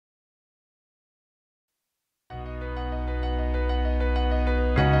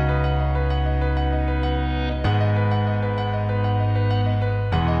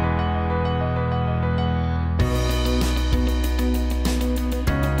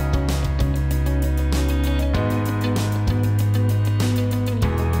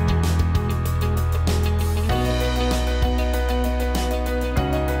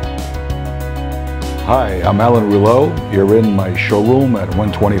Hi, I'm Alan Rouleau. You're in my showroom at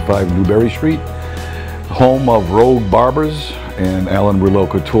 125 Newberry Street, home of Rogue Barbers and Alan Rouleau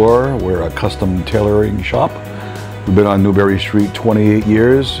Couture. We're a custom tailoring shop. We've been on Newberry Street 28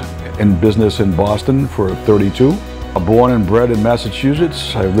 years, in business in Boston for 32. I'm born and bred in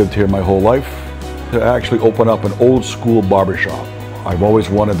Massachusetts. I've lived here my whole life. To actually open up an old school barber shop. I've always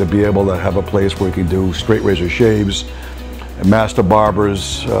wanted to be able to have a place where you can do straight razor shaves, and master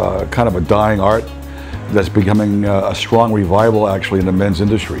barbers, kind of a dying art that's becoming a strong revival actually in the men's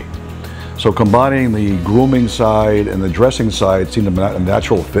industry. So combining the grooming side and the dressing side seemed a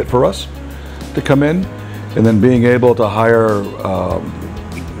natural fit for us to come in, and then being able to hire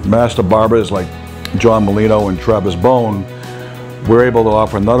master barbers like John Molino and Travis Bone, we're able to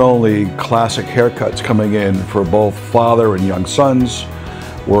offer not only classic haircuts coming in for both father and young sons,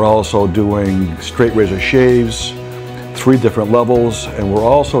 we're also doing straight razor shaves, 3 different levels, and we're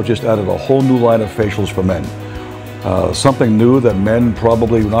also just added a whole new line of facials for men. Something new that men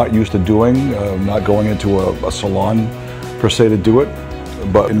probably not used to doing, not going into a salon per se to do it,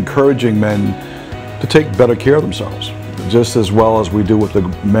 but encouraging men to take better care of themselves, just as well as we do with the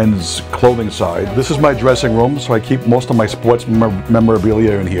men's clothing side. This is my dressing room, so I keep most of my sports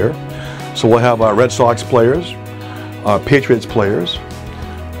memorabilia in here. So we'll have Red Sox players, Patriots players.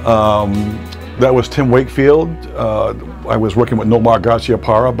 That was Tim Wakefield. I was working with Nomar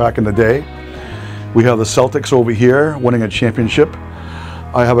Garciaparra back in the day. We have the Celtics over here winning a championship.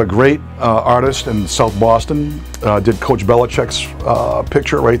 I have a great artist in South Boston, did Coach Belichick's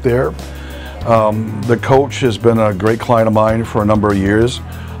picture right there. The coach has been a great client of mine for a number of years.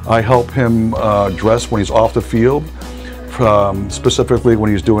 I help him dress when he's off the field, specifically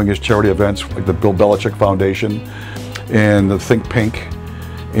when he's doing his charity events like the Bill Belichick Foundation and the Think Pink,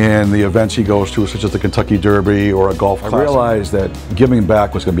 and the events he goes to, such as the Kentucky Derby or a golf classic. I realized that giving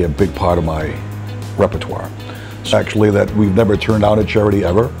back was going to be a big part of my repertoire. So actually, that we've never turned down a charity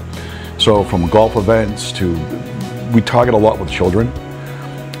ever. So from golf events to, we target a lot with children.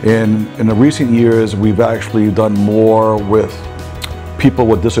 And in the recent years, we've actually done more with people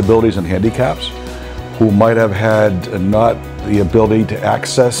with disabilities and handicaps who might have had not the ability to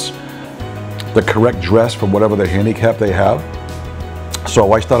access the correct dress for whatever their handicap they have.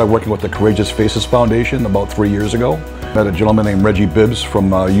 So I started working with the Courageous Faces Foundation about 3 years ago. Met a gentleman named Reggie Bibbs from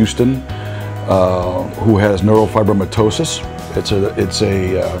Houston who has neurofibromatosis. It's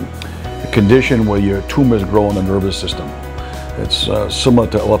a condition where your tumors grow in the nervous system. It's similar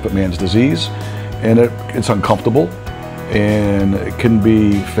to elephant man's disease, and it's uncomfortable, and it can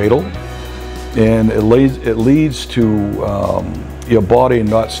be fatal, and it leads to your body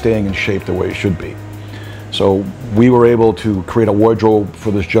not staying in shape the way it should be. So we were able to create a wardrobe for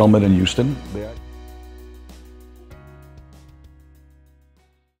this gentleman in Houston.